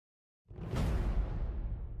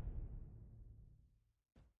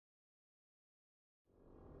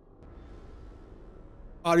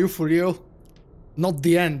Are you for real? Not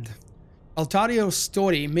the end. Eltariel's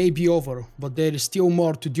story may be over, but there is still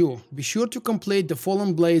more to do. Be sure to complete the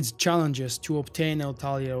Fallen Blades challenges to obtain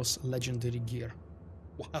Eltariel's legendary gear.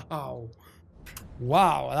 Wow.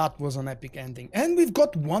 Wow, that was an epic ending. And we've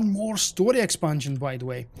got one more story expansion, by the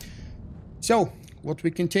way. So, what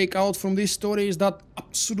we can take out from this story is that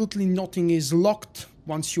absolutely nothing is locked.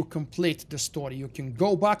 Once you complete the story, you can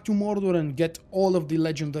go back to Mordor and get all of the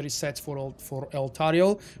legendary sets for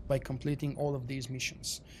Eltariel by completing all of these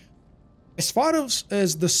missions. As far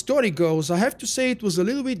as the story goes, I have to say it was a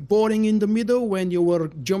little bit boring in the middle when you were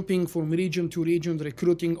jumping from region to region,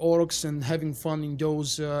 recruiting orcs and having fun in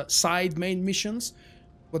those side main missions,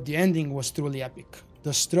 but the ending was truly epic.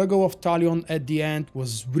 The struggle of Talion at the end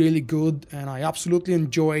was really good, and I absolutely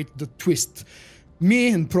enjoyed the twist. Me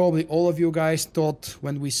and probably all of you guys thought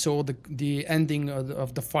when we saw the ending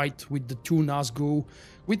of the fight with the two Nazgûl,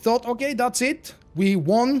 we thought, okay, that's it. We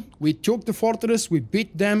won, we took the fortress, we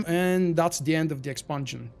beat them, and that's the end of the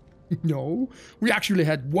expansion. No, we actually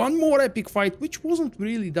had one more epic fight, which wasn't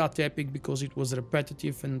really that epic because it was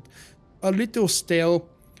repetitive and a little stale,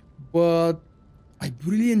 but I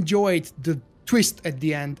really enjoyed the twist at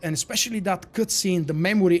the end, and especially that cutscene, the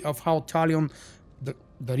memory of how Talion,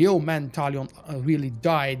 the real man Talion, really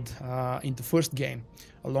died in the first game,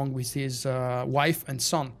 along with his wife and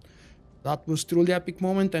son. That was truly epic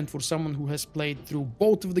moment, and for someone who has played through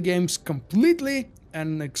both of the games completely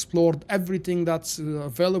and explored everything that's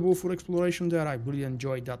available for exploration there, I really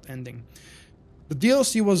enjoyed that ending. The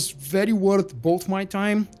DLC was very worth both my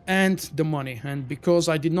time and the money, and because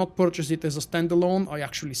I did not purchase it as a standalone, I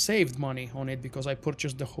actually saved money on it because I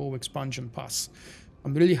purchased the whole expansion pass.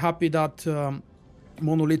 I'm really happy that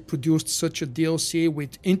Monolith produced such a DLC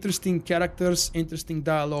with interesting characters, interesting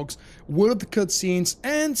dialogues, weird cutscenes,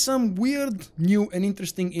 and some weird, new and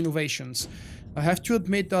interesting innovations. I have to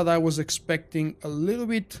admit that I was expecting a little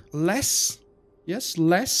bit less, yes,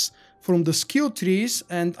 less from the skill trees,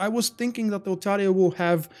 and I was thinking that Eltariel will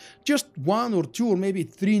have just 1 or 2 or maybe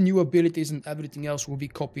 3 new abilities and everything else will be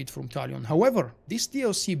copied from Talion. However, this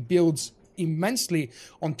DLC builds immensely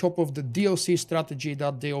on top of the DLC strategy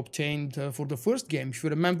that they obtained for the first game. If you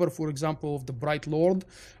remember, for example, of the Bright Lord,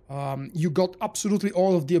 you got absolutely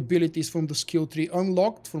all of the abilities from the skill tree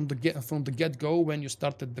unlocked from the get-go when you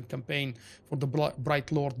started the campaign for the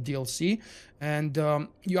Bright Lord DLC, and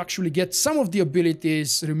you actually get some of the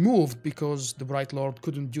abilities removed because the Bright Lord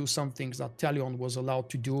couldn't do some things that Talion was allowed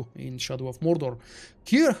to do in Shadow of Mordor.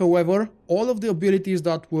 Here, however, all of the abilities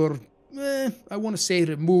that were I want to say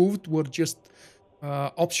removed were just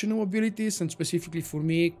optional abilities, and specifically for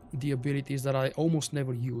me, the abilities that I almost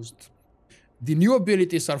never used. The new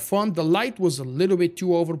abilities are fun. The light was a little bit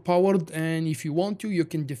too overpowered, and if you want to, you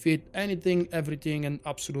can defeat anything, everything, and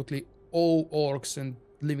absolutely all orcs and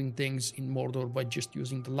living things in Mordor by just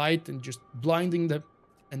using the light and just blinding them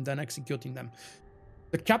and then executing them.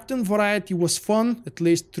 The captain variety was fun, at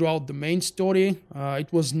least throughout the main story.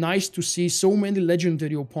 It was nice to see so many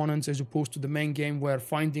legendary opponents as opposed to the main game where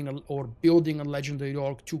finding or building a legendary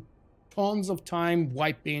orc took tons of time,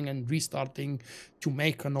 wiping and restarting to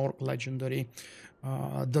make an orc legendary.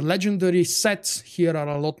 The legendary sets here are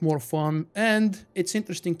a lot more fun, and it's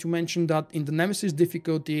interesting to mention that in the Nemesis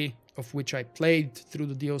difficulty, of which I played through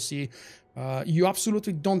the DLC, you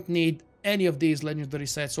absolutely don't need any of these legendary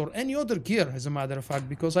sets or any other gear, as a matter of fact,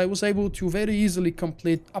 because I was able to very easily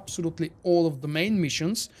complete absolutely all of the main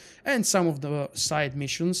missions and some of the side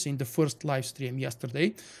missions in the first live stream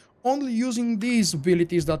yesterday, only using these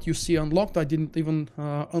abilities that you see unlocked. I didn't even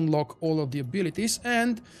unlock all of the abilities,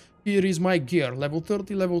 and here is my gear: level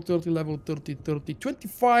 30, level 30, level 30, 30,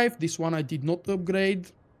 25. This one I did not upgrade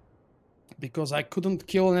because I couldn't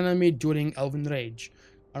kill an enemy during Elven Rage.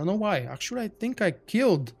 I don't know why. Actually, I think I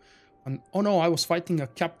killed oh no, I was fighting a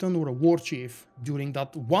captain or a war chief during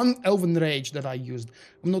that one Elven Rage that I used.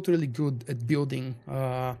 I'm not really good at building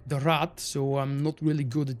the rat, so I'm not really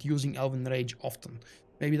good at using Elven Rage often.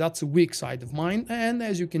 Maybe that's a weak side of mine. And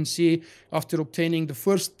as you can see, after obtaining the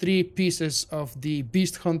first 3 pieces of the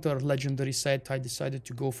Beast Hunter legendary set, I decided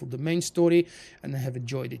to go for the main story, and I have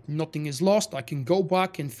enjoyed it. Nothing is lost. I can go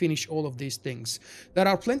back and finish all of these things. There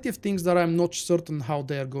are plenty of things that I'm not certain how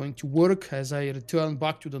they are going to work. As I return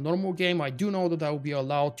back to the normal game, I do know that I will be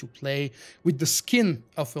allowed to play with the skin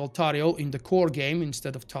of Eltariel in the core game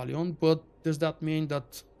instead of Talion, but does that mean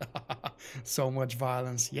that so much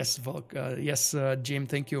violence? Yes, Vulkk, yes, Jim,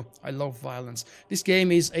 thank you. I love violence. This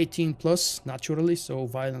game is 18 plus, naturally, so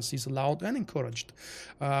violence is allowed and encouraged.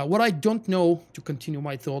 What I don't know, to continue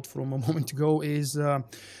my thought from a moment ago, is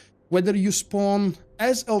whether you spawn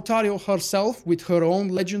as Eltario herself with her own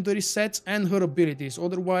legendary sets and her abilities.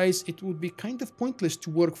 Otherwise, it would be kind of pointless to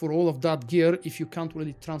work for all of that gear if you can't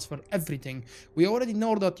really transfer everything. We already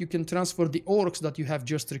know that you can transfer the orcs that you have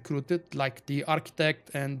just recruited, like the architect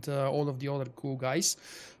and all of the other cool guys.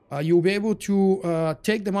 You'll be able to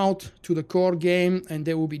take them out to the core game and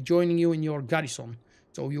they will be joining you in your garrison.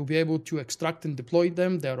 So you'll be able to extract and deploy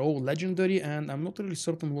them. They're all legendary, and I'm not really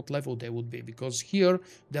certain what level they would be, because here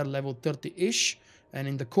they're level 30-ish, and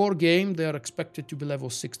in the core game they are expected to be level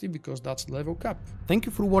 60 because that's the level cap. Thank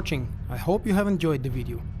you for watching. I hope you have enjoyed the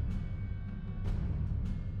video.